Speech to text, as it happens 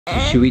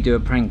Should we do a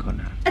prank on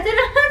her? I don't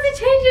know how to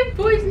change a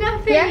boy's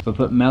nappy. Yeah. We'll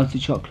put melted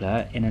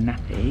chocolate in a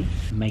nappy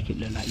and make it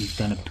look like you've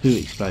done a poo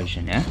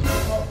explosion, yeah?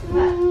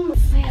 Wait,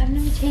 I've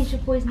never changed a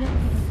boy's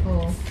nappy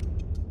before.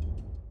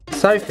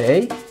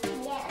 Sophie?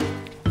 Yeah.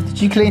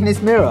 Did you clean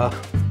this mirror?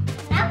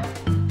 No.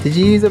 Did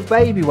you use a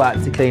baby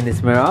wipe to clean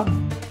this mirror?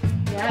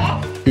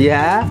 Yeah.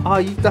 Yeah? Oh,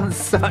 you've done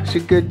such a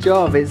good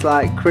job. It's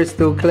like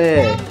crystal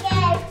clear.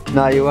 Thank you.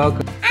 No, you're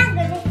welcome. I'm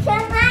gonna show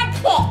my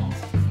tricks.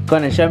 Go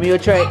on then, show me your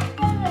trick.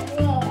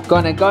 Go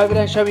on then, go over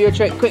there and show me your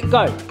trick. Quick,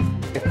 go.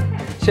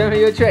 Show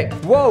me your trick.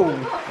 Whoa.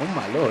 Oh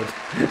my lord.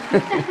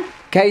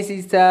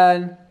 Casey's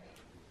turn.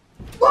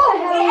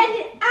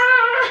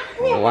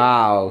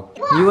 Wow.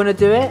 You want to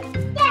do it?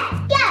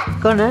 Yeah, yeah.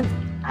 Go on then.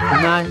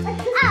 No.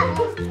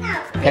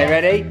 Okay,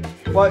 ready?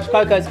 Watch,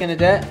 Coco's going to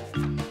do it.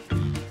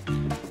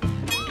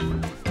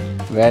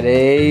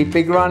 Ready?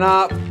 Big run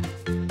up.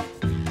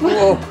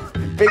 Whoa.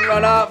 Big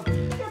run up.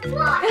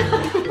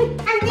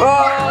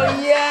 Oh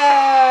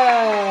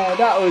yeah!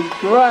 That was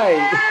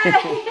great.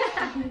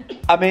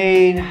 I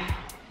mean, do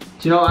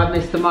you know what I've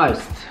missed the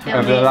most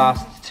over the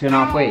last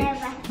 2.5 weeks?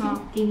 Oh,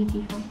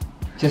 DVD film.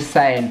 Just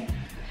saying,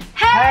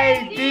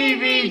 hey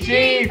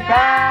DVG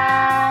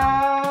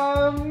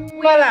fam!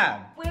 We're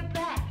back.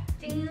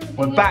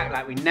 We're back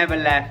like we never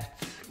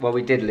left. Well,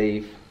 we did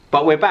leave,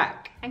 but we're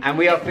back. And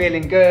we are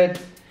feeling good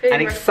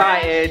and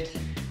excited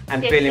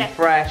and feeling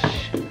fresh.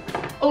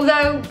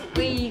 Although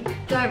we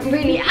don't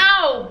really.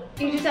 Ow!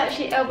 You just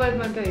actually elbowed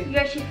my boob. You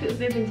actually put a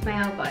boob into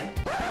my elbow.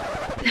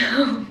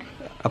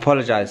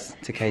 Apologise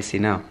to Casey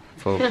now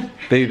for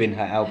boobing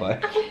her elbow.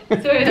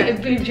 Sorry that I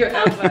boobed your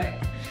elbow.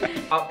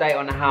 Update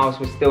on the house,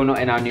 we're still not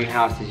in our new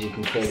house as you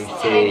can clearly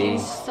see.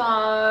 So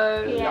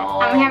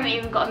long. And we haven't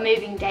even got a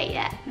moving date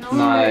yet.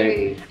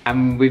 No.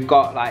 And we've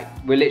got like,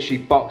 we're literally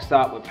boxed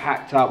up, we're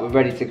packed up, we're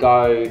ready to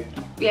go.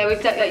 Yeah,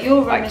 we've done like your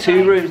room. Like is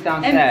 2 rooms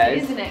downstairs.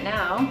 Empty, isn't it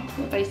now?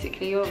 Well,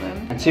 basically your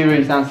room. And 2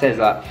 rooms downstairs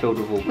like filled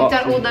with all We've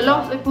boxes. done all the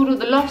loft, we pulled all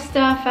the loft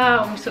stuff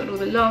out and we sorted all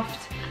the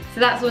loft. So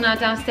that's all now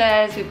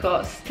downstairs. We've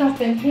got stuff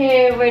in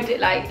here, ready,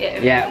 like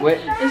yeah,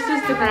 it's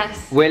just a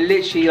mess. we're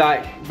literally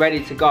like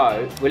ready to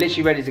go. We're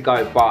literally ready to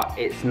go, but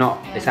it's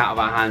not, it's out of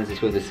our hands. It's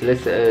with the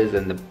solicitors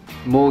and the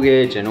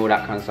mortgage and all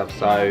that kind of stuff.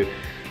 So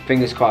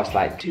fingers crossed,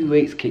 like 2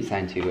 weeks, keep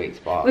saying 2 weeks,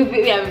 but we've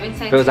been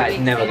saying feels 2 like weeks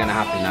it's never since- gonna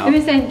happen now. We've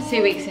been saying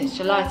 2 weeks since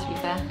July, to be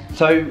fair.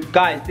 So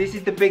guys, this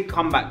is the big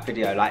comeback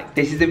video. Like,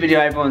 this is the video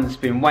everyone's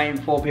been waiting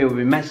for. People have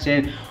been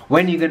messaging,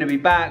 when are you gonna be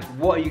back?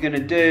 What are you gonna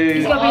do?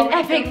 It's gonna be an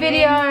epic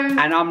video. And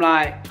I'm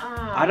like,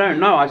 I don't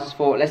know. I just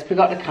thought, let's pick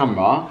up the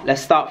camera,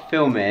 let's start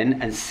filming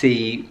and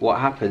see what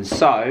happens.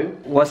 So,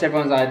 what's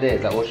everyone's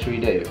ideas? Like, what should we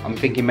do? I'm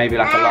thinking maybe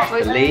like a last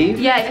to leave.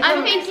 Yeah,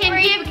 I'm thinking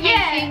give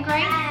Casey and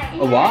Grace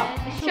A what?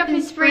 a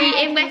shopping spree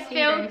in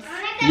Westfield.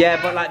 Yeah,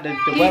 but like the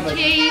weather.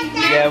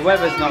 Yeah,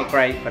 weather's not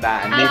great for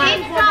that. And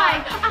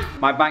Inside.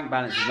 my bank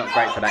balance is not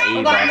great for that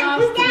We've got either.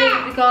 last to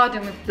leave the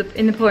garden with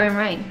in the pouring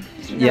rain.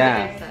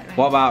 Yeah.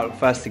 What about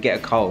first to get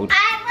a cold?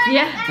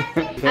 Yeah.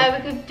 We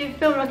could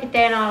film like a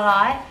day in our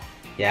life.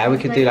 Yeah, we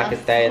could do like a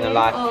day in the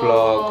life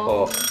vlog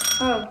or.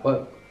 Oh,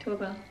 What?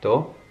 doorbell.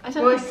 Door? I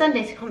don't Well, know. it's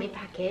Sunday, so it can't be a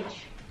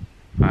package.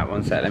 Alright,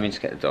 one sec, let me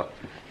just get the door.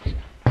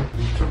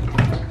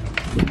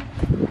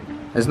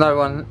 There's no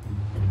one.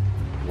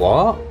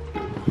 What?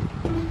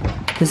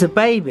 There's a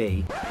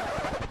baby.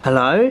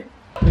 Hello?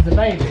 There's a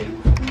baby.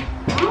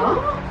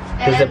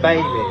 There's a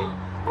baby.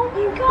 Oh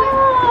my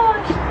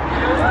gosh!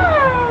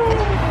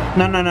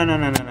 No.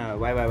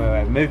 Wait.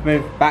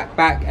 Move.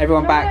 Back.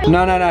 Everyone back.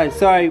 No.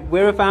 Sorry,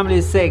 we're a family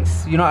of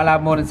 6. You're not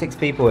allowed more than 6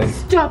 people in.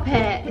 Stop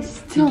it.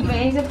 He's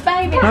a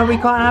baby. No, we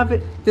can't have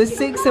it. There's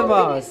 6 of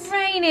us. It's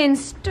raining.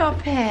 Stop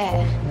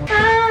it.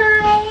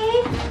 Hi!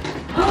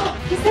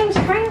 His name's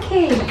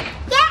Frankie.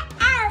 Get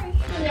out of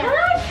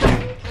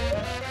here!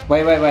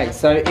 Wait.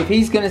 So if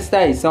he's gonna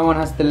stay, someone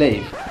has to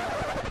leave.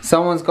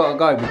 Someone's gotta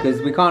go because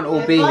we can't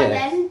all be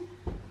here.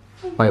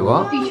 Wait,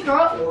 what? You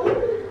trot?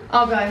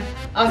 I'll go.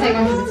 I'll take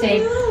one for the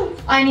team.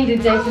 I need a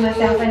day to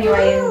myself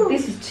anyway, and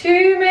this is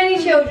too many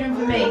children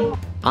for me.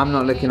 I'm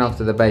not looking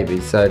after the baby,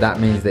 so that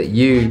means that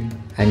you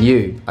and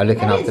you are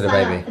looking after the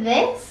baby. For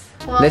this?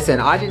 Listen,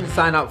 I didn't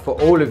sign up for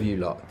all of you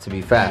lot, to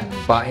be fair,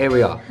 but here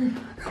we are.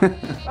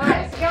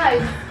 Right, so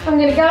guys, I'm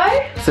gonna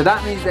go. So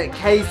that means that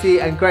Casey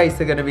and Grace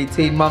are gonna be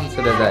teen mums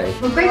for the day.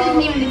 Well, Grace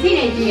isn't even a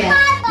teenager yet.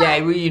 Yeah,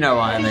 well, you know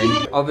what I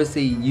mean.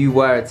 Obviously, you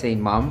were a teen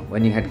mum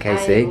when you had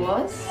Casey. I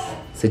was.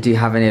 So do you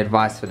have any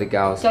advice for the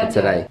girls for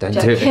today? Don't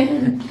do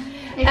it.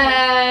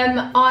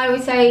 I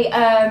would say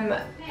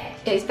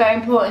it's very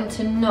important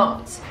to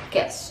not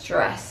get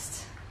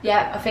stressed.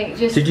 Yeah, I think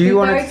just. Did you be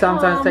want very to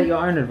sometimes calm. take your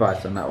own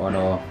advice on that one,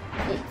 or?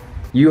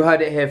 You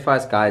heard it here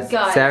first, guys.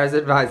 Sarah's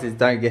advice is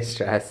don't get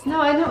stressed. No,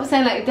 I'm not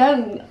saying like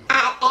don't.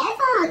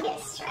 Ever get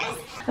stressed.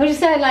 I'm just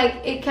saying like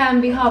it can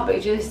be hard,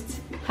 but just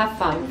have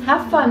fun.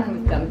 Have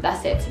fun with them.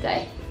 That's it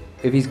today.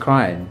 If he's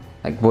crying,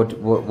 like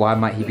why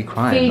might he be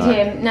crying? Feed like?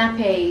 him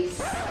nappies.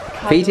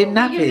 Feed him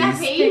nappies?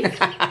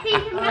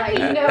 Alright,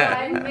 you know what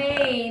I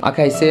mean.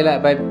 Okay, see you later,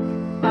 babe.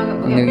 I'm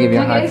gonna give you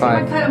a high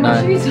five. Can I get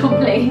my shoes on,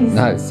 please?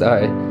 No,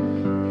 sorry.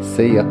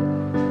 See ya.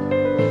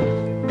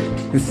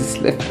 This is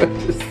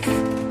slippers.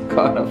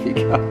 Can't off you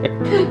go.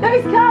 Let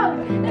me go.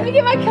 Let me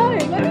get my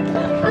coat.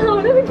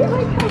 Let me get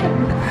my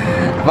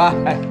coat.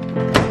 Bye.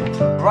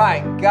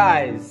 Right,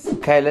 guys.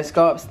 Okay, let's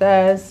go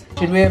upstairs.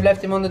 Should we have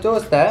left him on the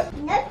doorstep?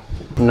 No.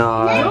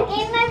 No. No,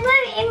 in my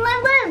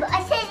room.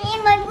 I said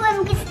in my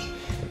room because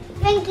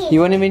Frankie.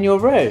 You want him in your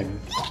room?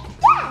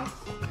 Yeah.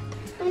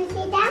 Want to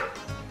sit down?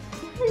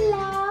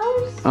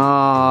 Hello.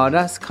 Oh,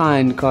 that's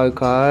kind,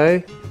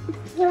 Coco.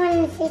 You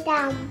want to sit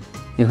down?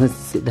 He wants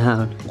to sit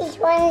down. Just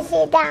want to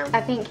sit down.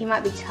 I think he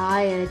might be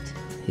tired.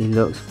 He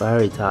looks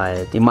very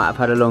tired. He might have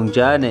had a long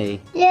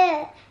journey.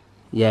 Look.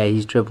 Yeah,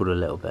 he's dribbled a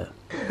little bit.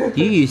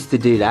 You used to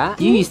do that.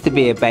 You used to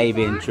be a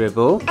baby and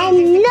dribble.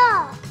 I'm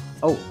not.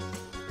 Oh.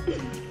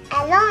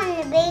 I'm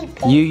not a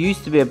baby. You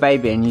used to be a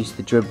baby and used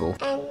to dribble.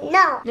 I'm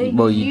not. No,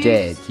 Well, you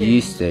did. You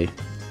used to.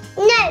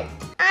 No,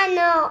 I'm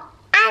not.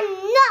 I'm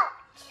not.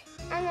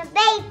 I'm a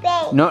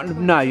baby.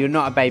 No, you're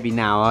not a baby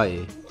now, are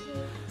you?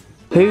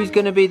 Who's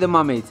going to be the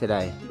mummy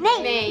today?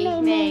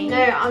 Me. No,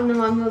 I'm the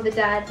mum, you're the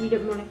dad. You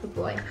look more like a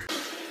boy.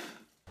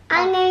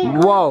 I'm going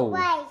to Whoa. do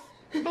Grace.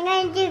 I'm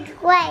going to do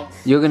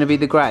Grace. You're going to be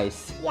the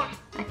Grace? Yeah.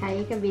 Okay,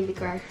 you can be the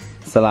Grace.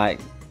 So, like,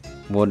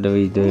 what do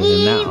we do with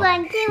him now?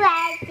 Want to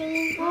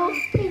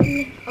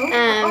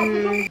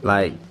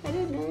Like, I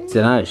don't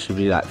know, should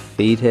we, like,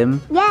 feed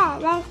him? Yeah,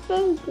 let's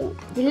feed it.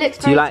 He looks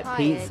Do you very like tired.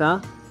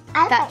 pizza?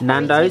 I That's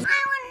Nando's? want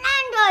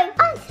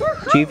Nando. I'm so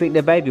hungry. Do you think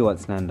the baby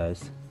wants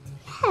Nando's?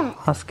 Yeah.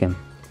 Ask him.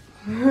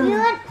 You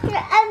want to,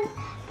 Nando?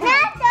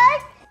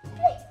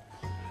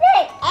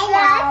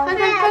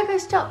 Hello. Coco,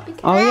 stop.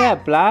 Oh, yeah,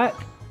 black.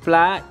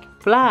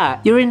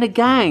 You're in the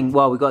gang.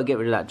 Well, we got to get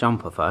rid of that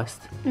jumper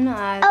first. No,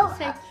 Oh.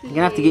 so cute. We're going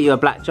to have to get you a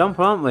black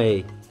jumper, aren't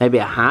we? Maybe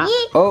a hat?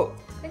 Oh,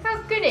 Look how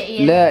good it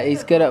is. look,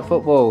 he's good at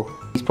football.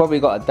 He's probably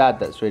got a dad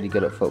that's really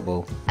good at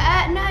football.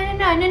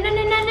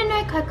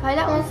 No, Coco.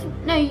 That was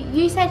no.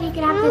 You said he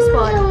could have this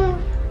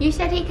one. You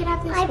said he could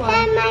have this I one.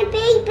 put my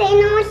baby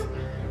and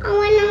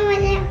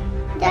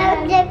I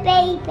want the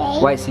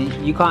baby. Wait, so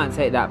you can't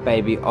take that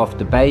baby off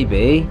the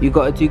baby. You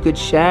got to do good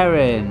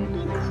sharing.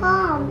 You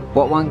can't.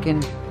 What one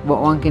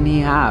can he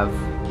have?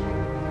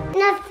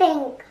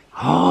 Nothing.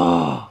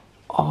 Oh,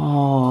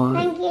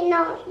 Thank you,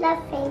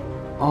 nothing.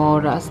 oh,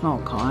 that's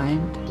not kind.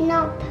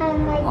 Not put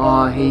my baby.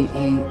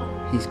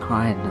 Oh, he's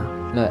crying now.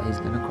 Look, he's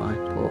gonna cry.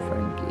 Poor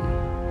Frankie.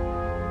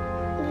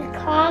 You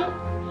can't.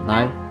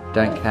 No,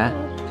 don't care.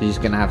 You're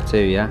just gonna have two,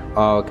 yeah?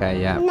 Oh, okay,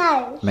 yeah.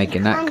 No.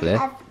 Making that clear. I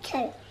have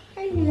two.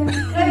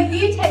 No,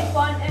 you take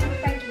one and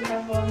Frankie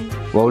have one.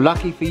 Well,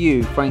 lucky for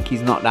you,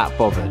 Frankie's not that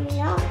bothered.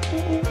 No.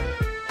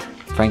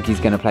 Frankie's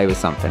gonna play with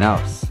something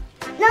else.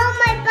 No,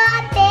 my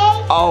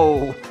birthday.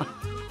 Oh,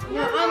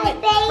 No, My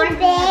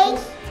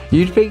baby.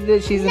 you'd think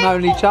that she's an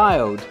only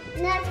child.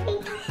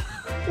 Nothing.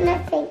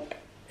 Nothing.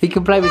 He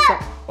can play with some.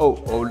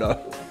 Oh no.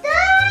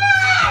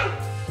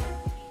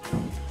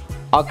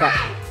 Okay.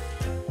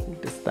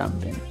 The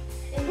stamping.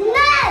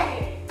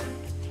 No.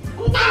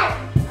 No.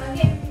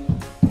 Get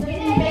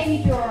the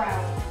baby drawer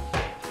out.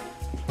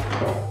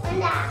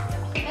 No.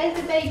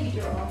 There's the baby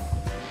drawer.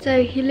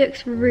 So he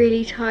looks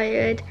really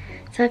tired.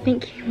 So I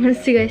think he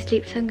wants to go to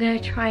sleep. So I'm gonna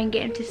try and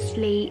get him to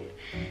sleep.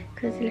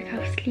 Because look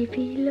how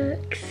sleepy he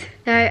looks.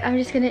 So I'm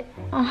just gonna,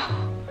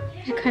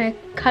 just kind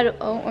of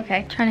cuddle,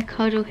 trying to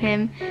cuddle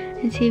him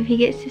and see if he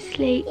gets to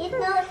sleep. He's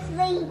not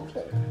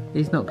sleeping.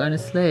 He's not going to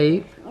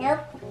sleep. Nope.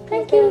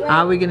 Thank you.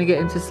 How are we going to get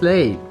him to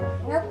sleep?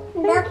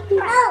 Nope.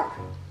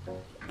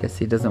 Guess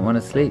he doesn't want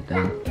to sleep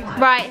then.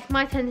 Right, it's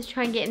my turn to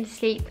try and get him to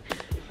sleep.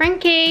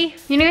 Frankie,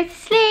 you wanna go to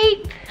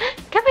sleep?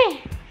 Come here.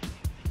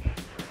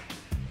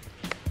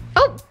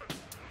 Oh!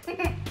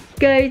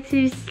 Go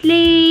to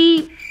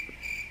sleep.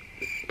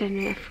 Don't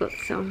know the foot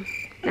song.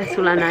 That's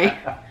all I know.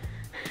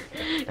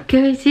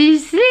 Go to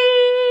sleep.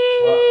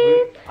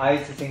 I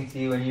used to sing to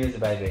you when you was a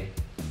baby.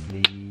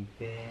 Sleeping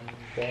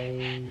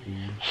baby.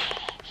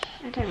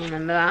 I don't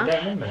remember I that.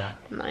 don't remember that.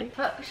 No.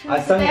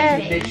 I sang it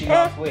to you literally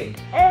last week.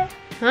 Huh?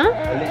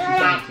 I literally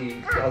sang it to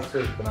you last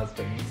week when I was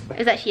singing. It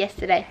was actually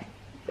yesterday.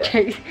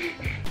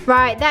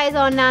 Right, that is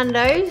our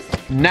Nando's.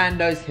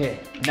 Nando's here.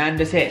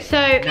 Nando's here. So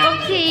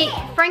obviously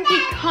Frankie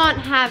can't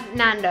have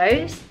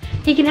Nando's.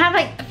 He can have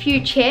like a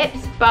few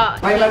chips,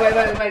 but Wait,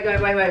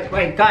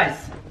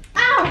 guys.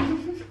 Ow!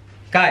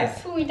 Guys,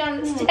 What have we done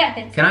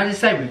instead? can I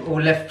just say we've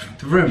all left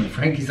the room.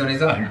 Frankie's on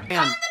his own.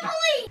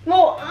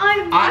 Well,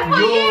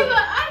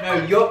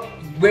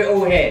 We're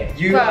all here.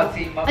 You Well, are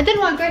team. I don't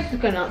know why Grace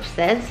was going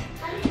upstairs.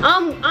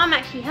 I'm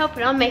actually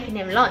helping. I'm making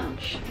him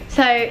lunch.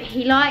 So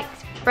he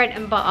likes bread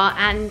and butter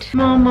and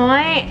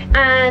Marmite,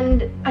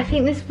 and I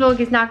think this vlog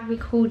is now going to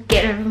be called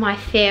Getting Over My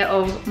Fear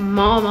of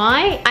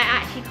Marmite. I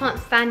actually can't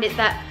stand it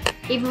that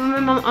even when my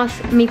mum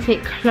asks me to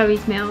make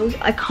Chloe's meals,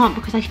 I can't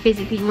because I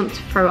physically want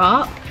to throw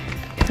up.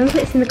 I'm going to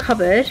put this in the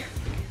cupboard.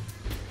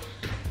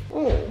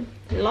 Oh,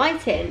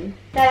 lighting.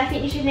 So I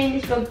think you should name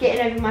this vlog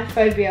Getting Over My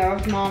Phobia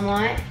of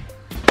Marmite.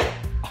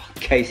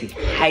 Casey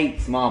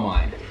hates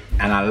Marmite,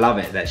 and I love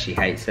it that she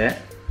hates it.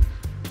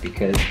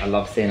 because I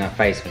love seeing her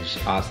face when she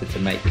asks her to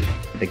make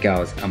the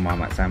girls a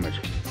Marmite sandwich.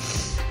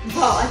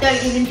 Well, I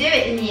don't even do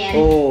it in the end.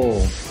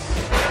 Oh,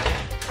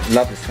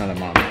 love the smell of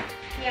Marmite.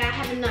 Yeah, I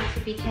have a knife,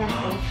 so be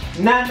careful.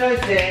 Nando's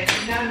it,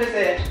 Nando's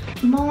it.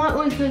 Marmite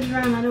always goes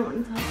around, I don't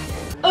want to touch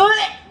it.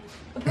 Oh!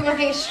 I put my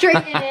finger straight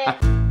in it.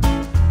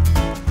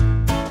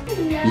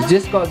 You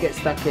just gotta get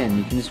stuck in.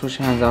 You can just wash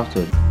your hands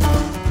afterwards.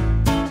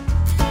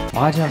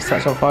 Why do you have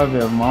such a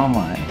phobia of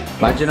Marmite?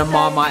 Imagine a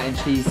Marmite and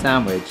cheese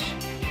sandwich.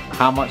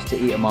 How much to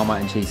eat a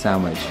Marmite and cheese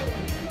sandwich?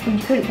 You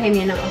couldn't pay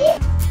me enough.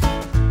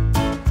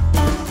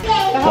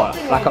 What,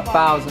 like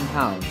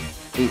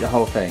 £1,000? Eat the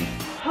whole thing?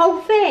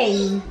 Whole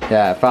thing?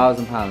 Yeah,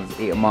 £1,000,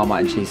 eat a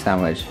Marmite and cheese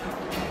sandwich.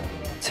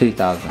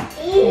 2,000.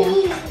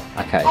 Yeah.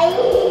 Okay.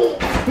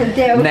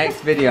 Deal.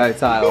 Next video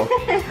title.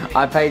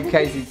 I paid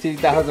Casey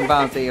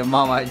 £2,000 to eat a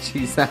Marmite and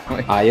cheese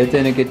sandwich. Ah, you're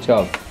doing a good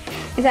job.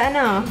 Is that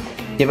enough?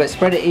 Yeah, but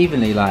spread it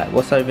evenly, like,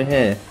 what's over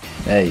here?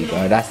 There you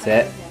go, that's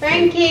it.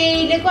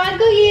 Frankie, look what I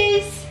got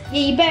you.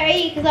 Yeah, you better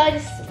eat, because I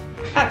just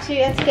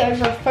absolutely had to get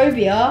over a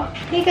phobia.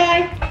 Here you go.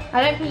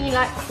 I don't think you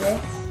like this.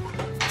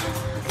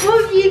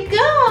 What have you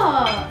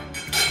got?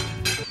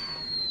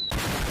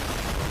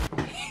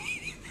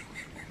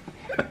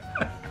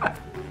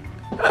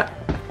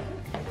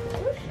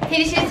 He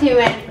just to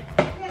went,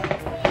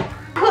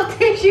 what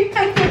did you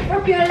make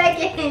from your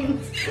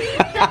leggings?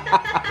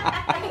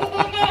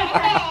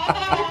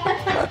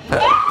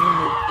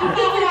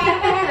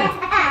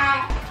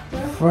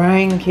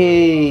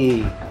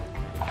 Frankie,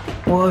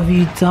 what have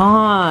you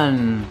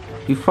done?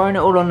 You've thrown it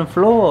all on the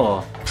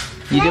floor.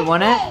 You didn't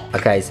want it?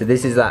 Okay, so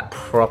this is like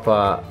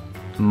proper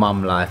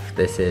mum life.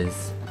 This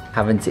is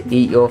having to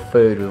eat your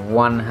food with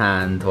one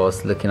hand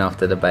whilst looking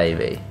after the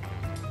baby.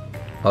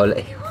 Oh,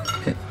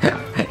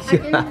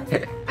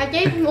 I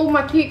gave him all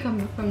my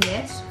cucumber from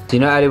this. do you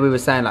know earlier we were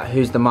saying like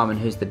who's the mum and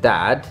who's the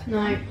dad?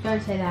 No,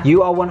 don't say that.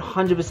 You are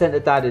 100% the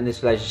dad in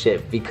this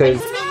relationship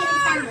because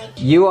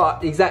you are,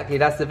 exactly,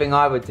 that's the thing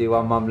I would do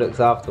while mum looks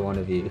after one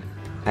of you.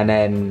 And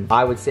then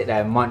I would sit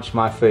there and munch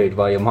my food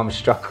while your mum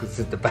struggles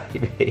with the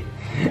baby.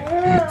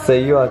 So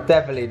you are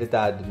definitely the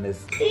dad in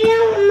this.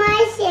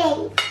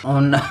 Oh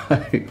no,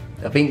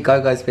 I think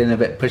Gogo's feeling a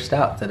bit pushed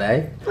out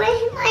today.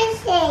 Where's my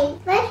seat?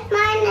 Where's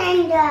my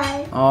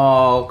Nando?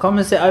 Oh, come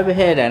and sit over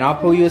here then. I'll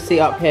pull you a seat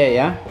up here,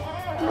 yeah?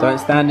 Don't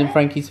stand in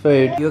Frankie's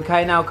food. You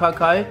okay now,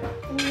 Coco?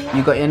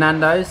 You got your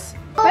Nando's?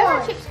 Where are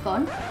my chips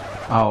gone?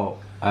 Oh,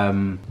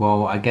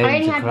 well, I gave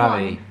them to had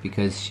Chloe one.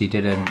 because she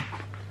didn't.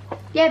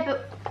 Yeah,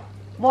 but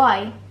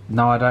why?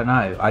 No, I don't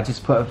know. I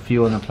just put a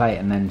few on the plate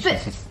and then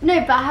she's just. No,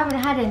 but I haven't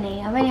had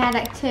any. I've only had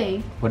like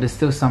 2. Well, there's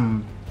still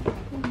some.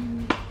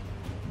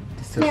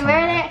 There's still No, some where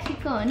are they there. actually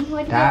gone?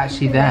 Where did They're they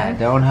actually put there. them?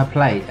 They're on her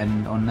plate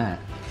and on there.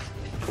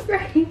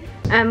 Right.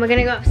 We're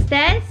gonna go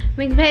upstairs.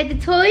 We can play with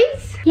the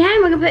toys. Yeah,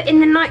 and we're gonna put in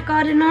the night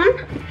garden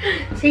on,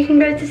 so you can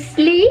go to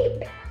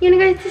sleep. You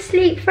wanna go to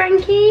sleep,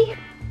 Frankie?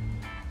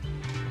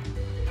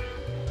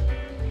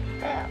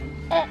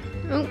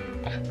 Oh.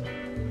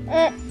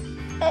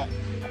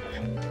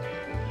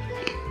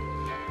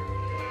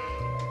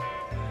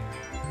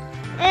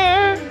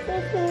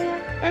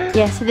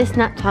 Yeah, so this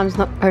nap time's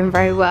not going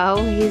very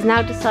well. He's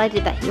now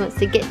decided that he wants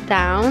to get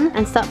down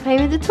and start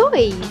playing with the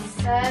toys.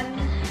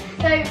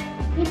 So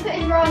he put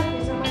his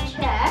raspberries on my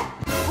chair.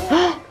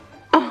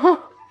 Oh.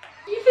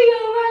 You put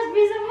your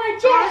raspberries on my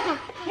chair?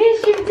 Yes,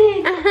 you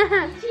did.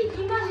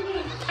 Cheeky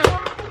monkey.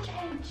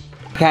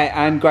 Okay,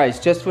 and Grace,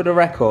 just for the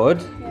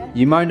record,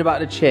 you moaned about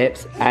the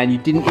chips and you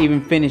didn't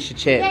even finish the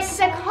chips. Yes,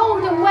 they're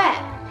cold and wet.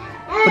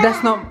 But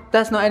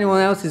that's not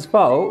anyone else's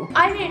fault.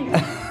 I didn't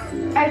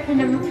open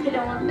them and put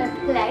them on the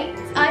plate.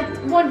 I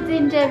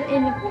wanted them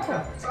in the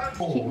pot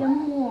to keep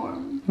them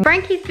warm.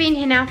 Frankie's been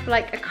here now for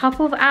like a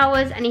couple of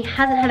hours and he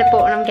hasn't had a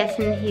bottle, and I'm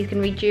guessing he's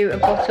going to be due a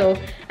bottle,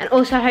 and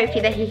also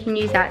hopefully that he can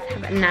use that to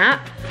have a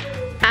nap.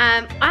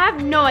 I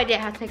have no idea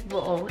how to make a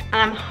bottle, and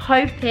I'm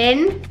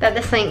hoping that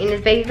there's something in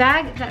this baby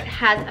bag that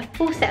has a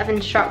full set of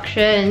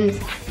instructions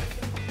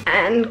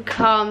and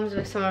comes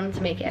with someone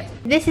to make it.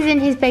 This is in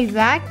his baby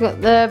bag.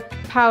 Got the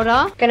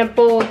powder. Gonna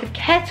boil the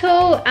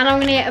kettle, and I'm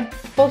gonna get a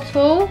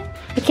bottle.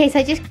 Okay, so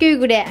I just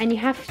googled it, and you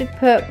have to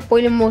put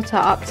boiling water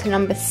up to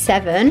number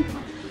 7.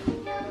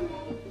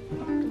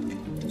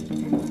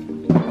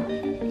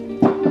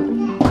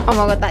 Oh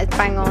my god, that is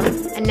bang on.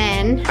 And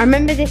then I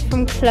remember this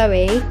from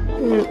Chloe.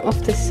 And off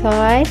the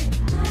side.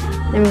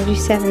 Then we'll do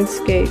 7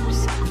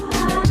 scoops.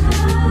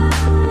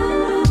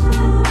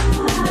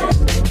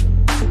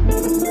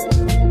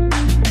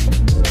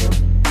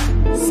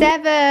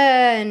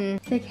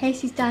 So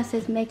Casey's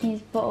downstairs making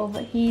his bottle,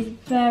 but he's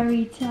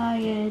very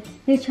tired.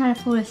 He was trying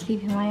to fall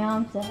asleep in my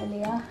arms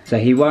earlier. So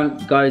he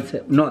won't go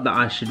to, not that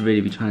I should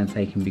really be trying to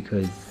take him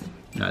because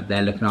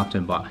they're looking after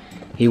him, but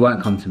he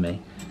won't come to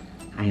me.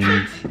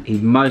 And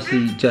he's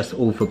mostly just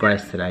all for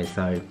Grace today,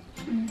 so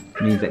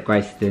it means that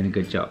Grace is doing a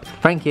good job.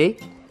 Frankie,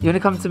 you want to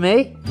come to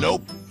me?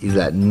 Nope. He's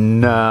like,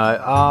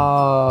 no.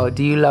 Oh,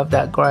 do you love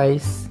that,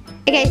 Grace?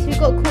 Okay, so we've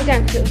got to cool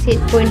down because obviously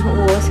it's boiling hot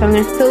water, so I'm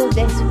going to fill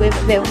this with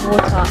a bit of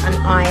water and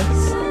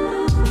ice.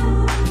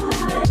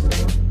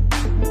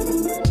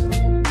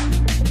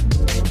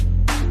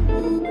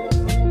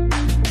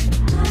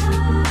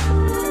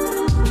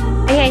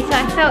 So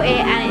I felt it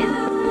and it's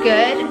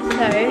good.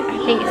 So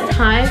I think it's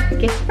time to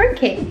give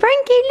Frankie.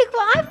 Frankie, look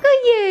what I've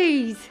got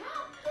you.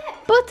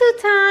 Bottle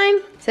time.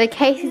 So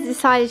Casey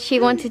decided she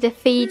wanted to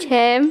feed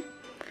him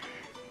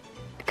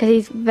because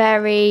he's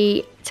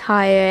very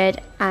tired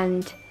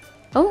and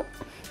oh,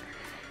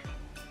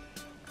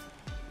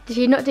 did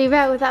you not do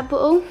well with that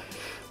bottle?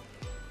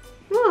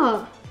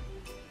 What?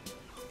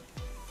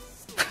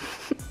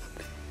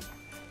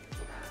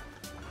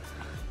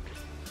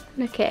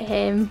 Look at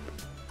him.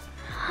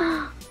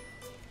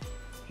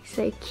 He's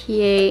so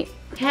cute.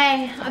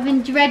 Okay, I've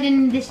been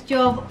dreading this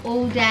job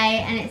all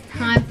day and it's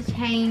time to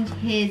change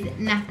his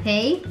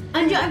nappy.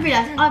 And I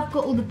realised I've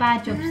got all the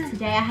bad jobs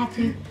today. I had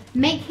to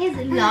make his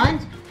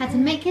lunch, had to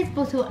make his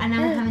bottle, and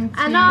I'm having to...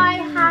 And I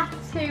had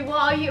to,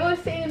 while you all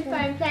sitting on the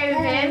phone, play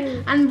with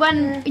him. And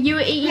when you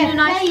were eating your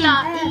nice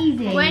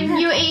lunch, when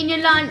you were eating your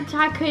lunch,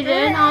 I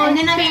couldn't. I was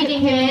feeding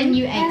him and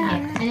you ate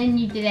it. And then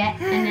you did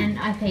it, and then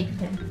I played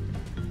with him.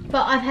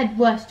 But I've had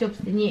worse jobs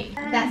than you.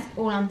 That's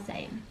all I'm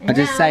saying. I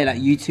just say,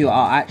 like, you two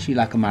are actually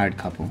like a married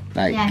couple.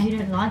 Like, yeah, who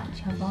don't like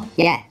each other.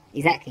 Yeah,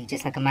 exactly,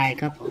 just like a married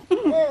couple. He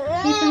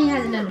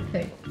hasn't done a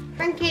poo.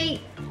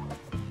 Frankie,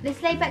 let's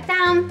lay back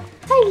down.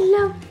 I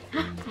love...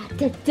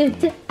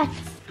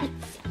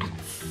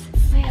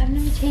 Wait, I've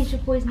never changed a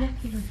boy's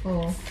nappy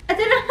before. I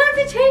don't know how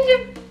to change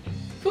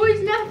a boy's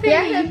nappy. He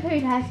hasn't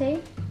pooed, has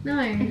he? No.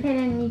 Okay,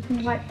 then you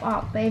can wipe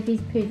up, but if he's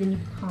pooed, then you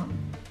can't.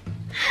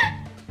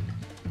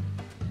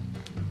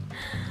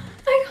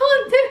 I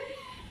can't do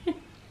it.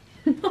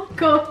 Oh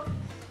god.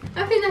 I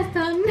think that's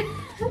done. I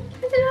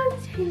don't know how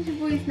to change a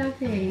boy's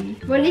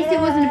nappy. Well, at least it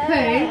wasn't a poo.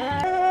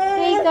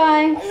 There you go.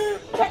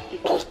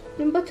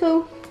 Your bottle.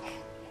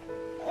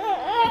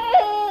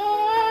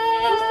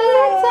 What's the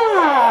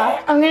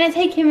matter? I'm going to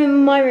take him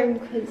in my room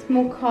because it's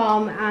more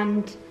calm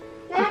and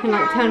I can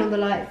like turn all the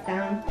lights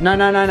down. No,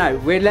 no, no, no.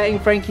 We're letting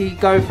Frankie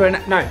go for a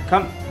nap. No,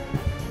 come.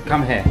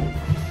 Come here.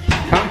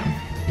 Come.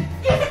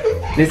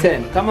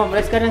 Listen, come on,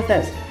 let's go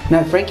downstairs.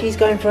 No, Frankie's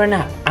going for a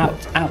nap.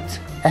 Out, out.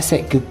 That's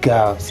it, good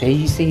girl. See,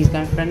 you see he's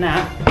going for a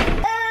nap.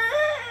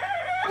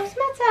 What's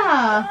the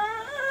matter? I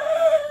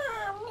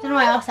don't know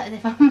why I asked that as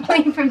if I'm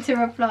waiting for him to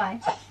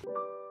reply.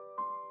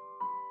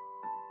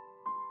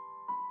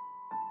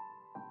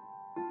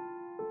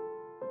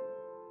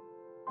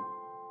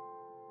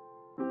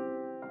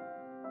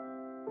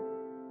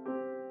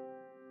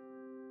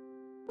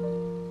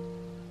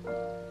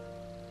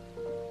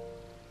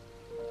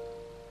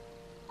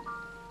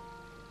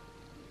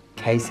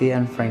 Casey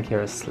and Frankie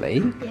are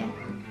asleep. Yeah.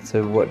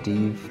 So what do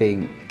you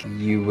think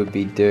you would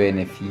be doing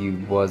if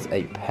you was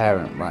a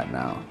parent right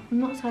now? I'm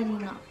not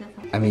tidying up.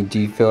 I mean, do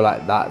you feel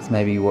like that's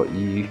maybe what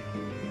you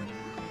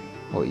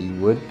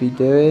would be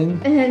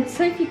doing? And then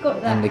Sophie got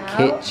that in the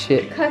out.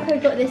 kitchen. Coco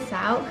got this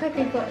out.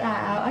 Coco got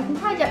that out. I can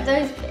tidy up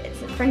those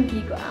bits that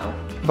Frankie got out.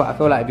 But I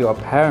feel like if you're a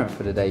parent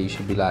for the day, you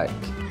should be like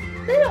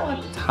They're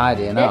not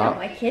tidying They're up. not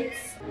my kids.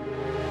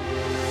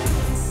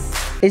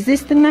 Is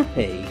this the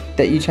nappy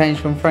that you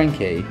changed from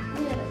Frankie?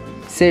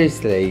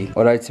 Seriously,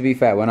 although to be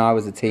fair, when I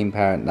was a teen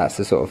parent, that's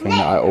the sort of thing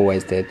that I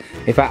always did.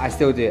 In fact, I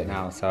still do it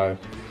now, so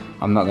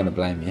I'm not gonna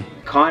blame you.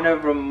 Kind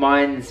of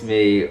reminds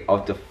me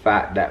of the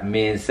fact that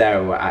me and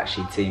Sarah were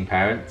actually teen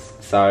parents.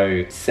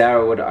 So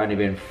Sarah would have only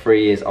been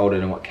 3 years older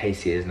than what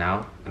Casey is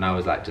now. And I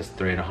was like just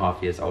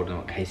 3.5 years older than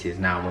what Casey is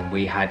now when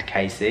we had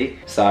Casey.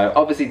 So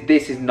obviously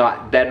this is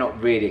not, they're not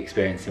really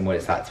experiencing what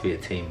it's like to be a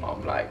teen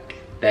mom. Like,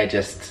 they're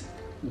just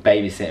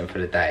babysitting for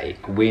the day.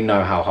 We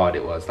know how hard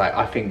it was. Like,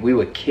 I think we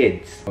were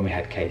kids when we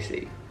had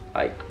Casey.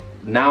 Like,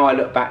 now I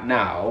look back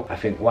now, I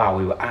think, wow,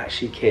 we were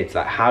actually kids.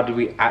 Like, how do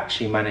we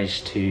actually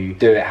manage to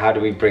do it? How do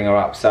we bring her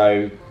up?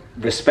 So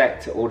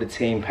respect to all the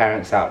teen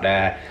parents out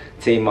there,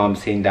 teen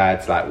moms, teen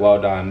dads, like,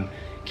 well done.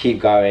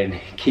 Keep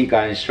going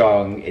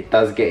strong. It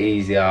does get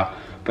easier.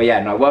 But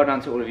yeah, no, well done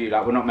to all of you.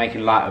 Like, we're not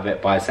making light of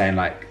it by saying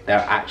like they're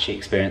actually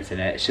experiencing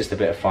it. It's just a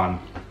bit of fun.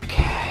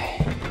 Okay.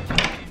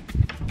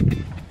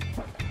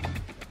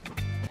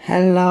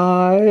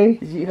 Hello.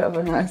 Did you have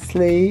a nice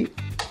sleep?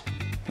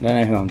 I don't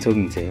know who I'm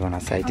talking to when I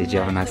say, did you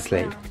have a nice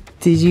sleep?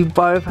 Did you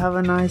both have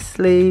a nice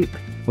sleep?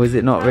 Was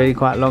it not really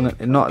quite long?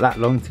 Not that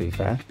long, to be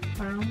fair.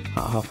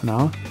 About half an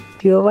hour.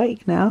 You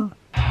awake now?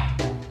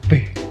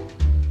 Boo.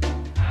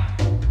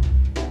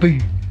 Boo.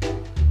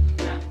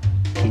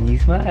 Can you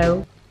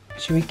smile?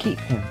 Should we keep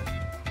him?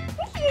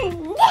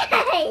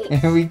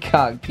 We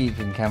can't keep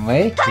him, can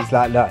we? He's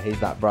like, look,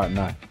 he's like, bro,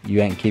 no,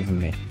 you ain't keeping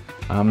me.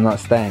 I'm not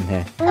staying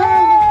here.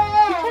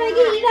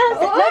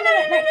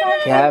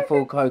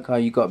 Careful, Coco,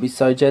 you gotta be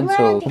so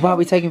gentle. What about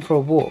we take him for a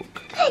walk?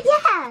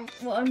 Yeah.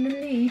 What, on the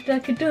lead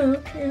like a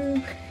dog?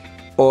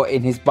 Or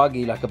in his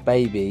buggy like a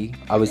baby,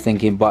 I was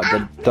thinking, but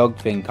the dog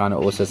thing kind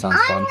of also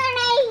sounds fun.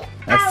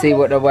 Let's see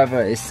what the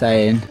weather is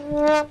saying.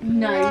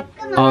 No.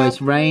 Oh,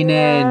 it's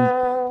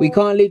raining. We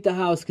can't leave the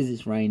house because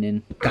it's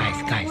raining.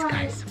 Guys,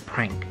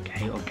 prank,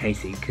 okay, on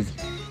Casey, because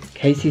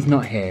Casey's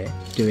not here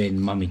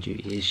doing mummy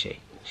duty, is she?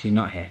 She's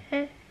not here.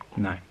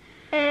 No.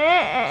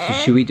 So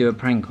should we do a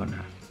prank on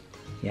her?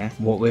 Yeah.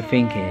 What we're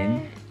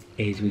thinking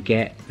is we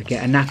get a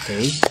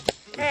nappy.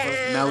 We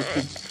put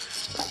melted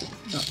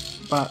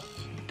but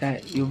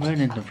that you're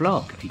ruining the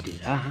vlog if you do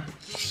that.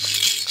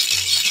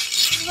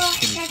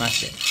 Can you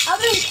smash it?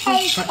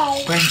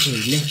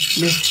 Frankie, lift.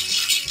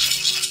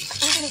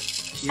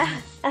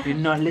 You're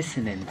not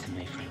listening to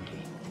me,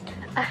 Frankie.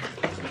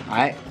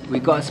 Alright,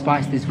 we've got to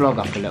spice this vlog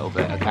up a little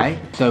bit, okay?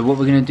 So what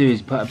we're going to do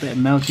is put a bit of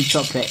melted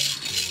chocolate.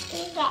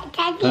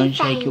 Don't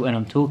shake it when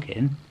I'm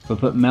talking. We'll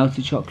put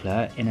melted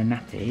chocolate in a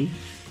nappy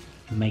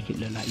and make it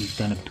look like you've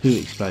done a poo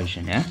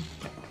explosion, yeah?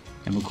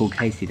 And we'll call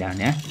Casey down,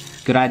 yeah?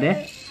 Good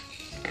idea?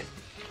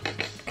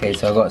 Okay,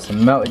 so I've got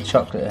some melted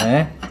chocolate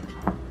here.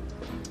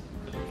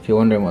 If you're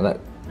wondering what that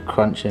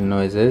crunching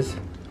noise is,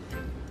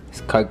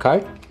 it's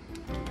cocoa.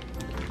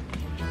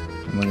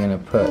 And we're gonna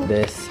put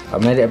this, I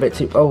made it a bit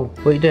too, oh,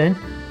 what are you doing?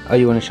 Oh,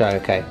 you wanna show?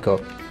 Okay,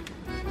 cool.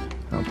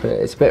 I'll put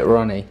it, it's a bit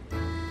runny.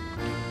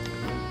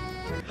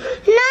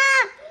 No!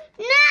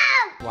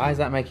 Why is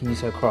that making you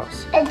so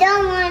cross? I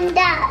don't want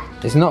that.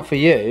 It's not for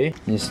you.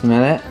 You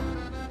smell it?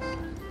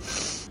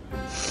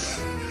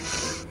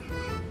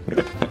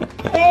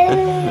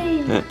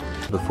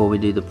 Before we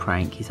do the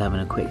prank, he's having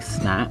a quick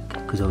snack,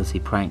 because obviously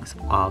pranks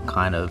are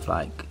kind of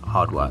like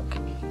hard work,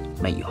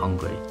 make you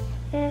hungry.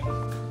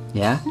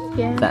 Yeah?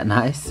 Yeah. Is that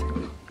nice?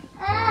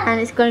 And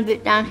it's got a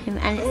bit down him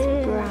and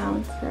it's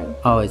brown, so.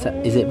 Oh, is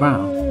it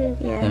brown?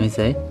 Yeah. Let me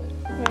see.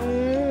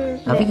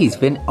 I think he's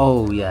been,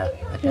 oh yeah,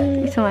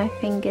 okay. It's on my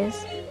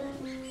fingers.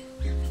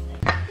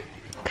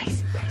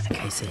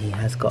 Okay, so he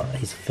has got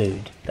his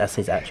food. That's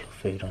his actual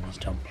food on his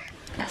jumper.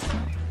 That's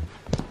not.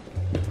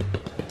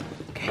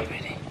 Okay,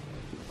 ready?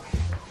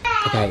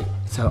 Okay,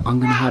 so I'm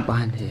gonna hide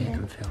behind here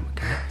and film,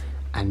 okay?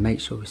 And make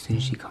sure as soon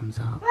as she comes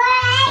up,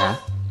 yeah,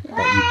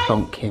 that you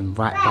plonk him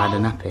right by the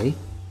nappy.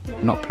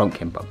 Not plonk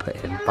him, but put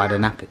him by the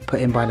nappy. Put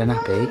him by the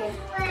nappy,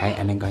 okay?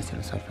 And then go sit on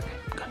the sofa,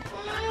 okay?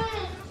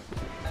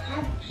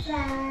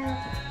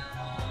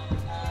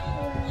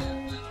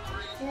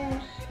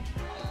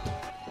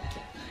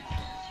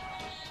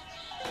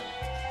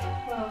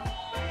 Go.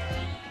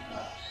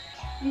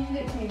 You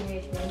look me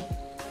weirdly.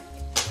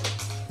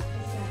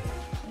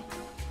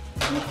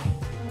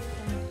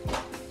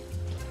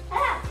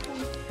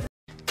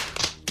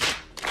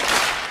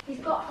 He's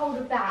got hold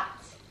of that.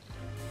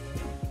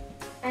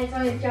 And it's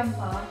on his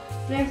jumper.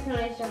 No, it's not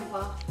on his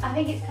jumper. I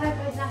think it's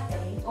Coco's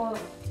nappy. Or,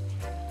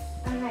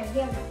 I don't know, he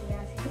hasn't seen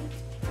us, has he?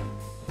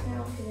 No,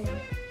 what's his name?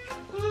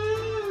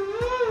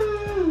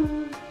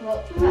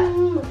 What?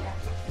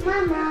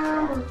 Mama.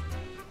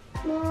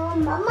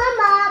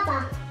 Mama.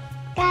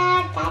 Da,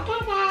 da, da,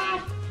 da.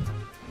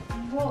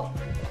 What?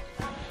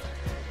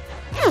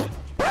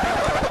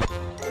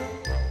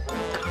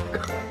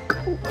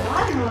 I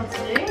don't know what to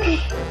do.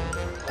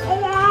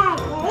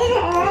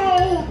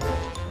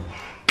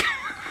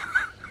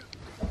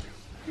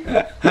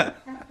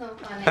 That's not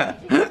funny.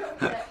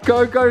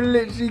 Coco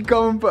literally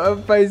go and put her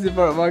face in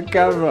front of my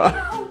camera. The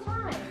whole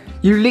time.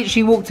 You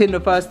literally walked in the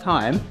first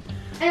time.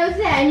 And it was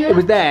there, and you were It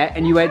was there,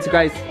 and you went to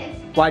Grace. Yes,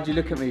 Why'd you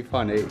look at me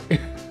funny?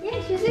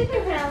 she was looking for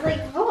it, and I was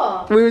like,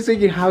 what? We were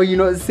thinking, how are you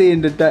not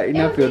seeing the dirty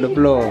nappy on the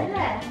floor?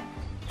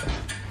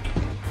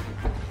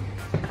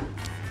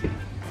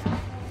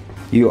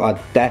 You are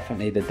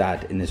definitely the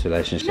dad in this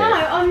relationship. No,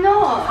 I'm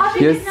not. I've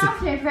been Yes. looking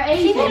after him for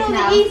ages. She did all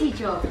the easy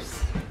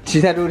jobs.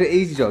 She's had all the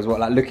easy jobs, what,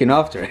 like looking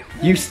after him?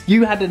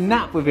 You had a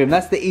nap with him,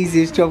 that's the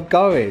easiest job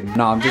going.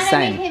 No, I'm just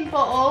saying. And I made him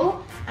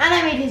bottle, and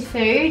I made his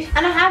food,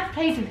 and I have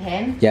played with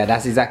him. Yeah,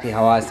 that's exactly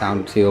how I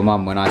sound to your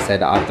mum when I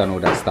said I've done all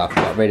that stuff,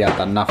 but really I've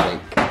done nothing.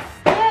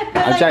 Yeah,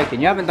 but I'm like,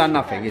 joking, you haven't done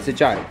nothing, it's a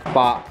joke.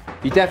 But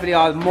you definitely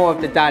are more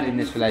of the dad in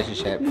this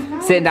relationship.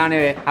 Sitting down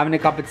here, having a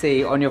cup of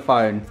tea on your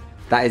phone,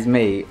 that is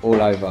me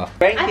all over.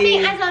 I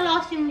think as our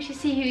last thing we should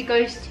see who he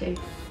goes to.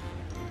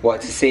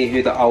 What, to see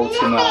who the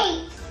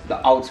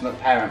ultimate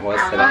parent was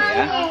today,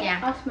 yeah? Yeah.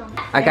 I'll smell.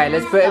 Okay,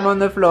 let's put him on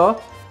the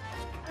floor.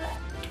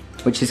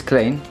 Which is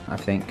clean, I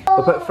think.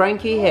 We'll put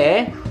Frankie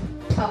here,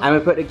 and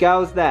we'll put the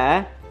girls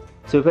there.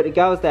 So we'll put the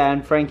girls there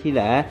and Frankie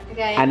there.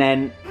 Okay. And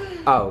then,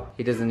 oh,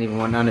 he doesn't even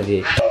want none of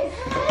you.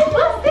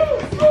 What's this?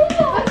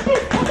 What's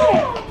this?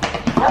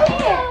 Come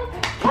here.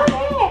 Come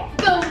here.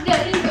 Go.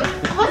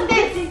 What's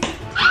this?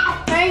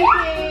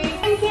 Frankie.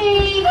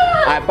 Frankie.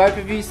 Alright, both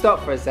of you stop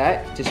for a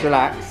sec. Just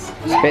relax.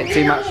 It's a bit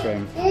too much for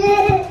him.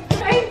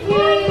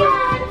 Frankie.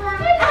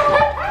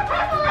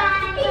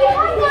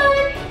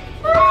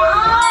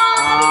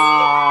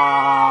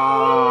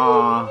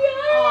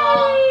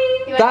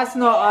 That's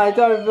not, I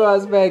don't feel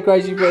that's fair,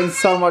 Grace. You put in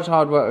so much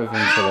hard work with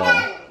him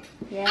today.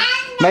 Yeah.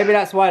 Maybe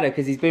that's why though,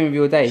 because he's been with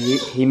you all day.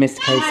 He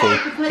missed Casey.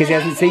 Because he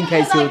hasn't seen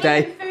Casey all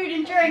day. Food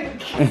and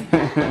drink.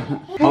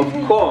 Of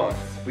course,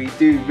 we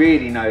do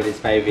really know this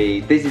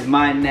baby. This is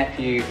my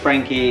nephew,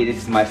 Frankie. This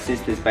is my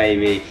sister's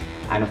baby.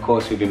 And of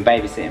course, we've been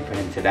babysitting for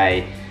him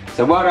today.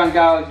 So well done,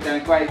 girls. You've done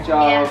a great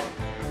job. Yeah.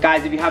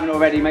 Guys, if you haven't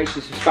already, make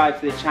sure to subscribe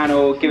to the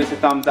channel. Give us a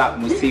thumbs up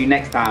and we'll see you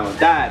next time on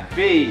Dad,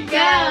 V,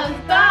 Girls,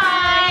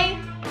 bye.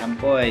 and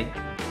boy.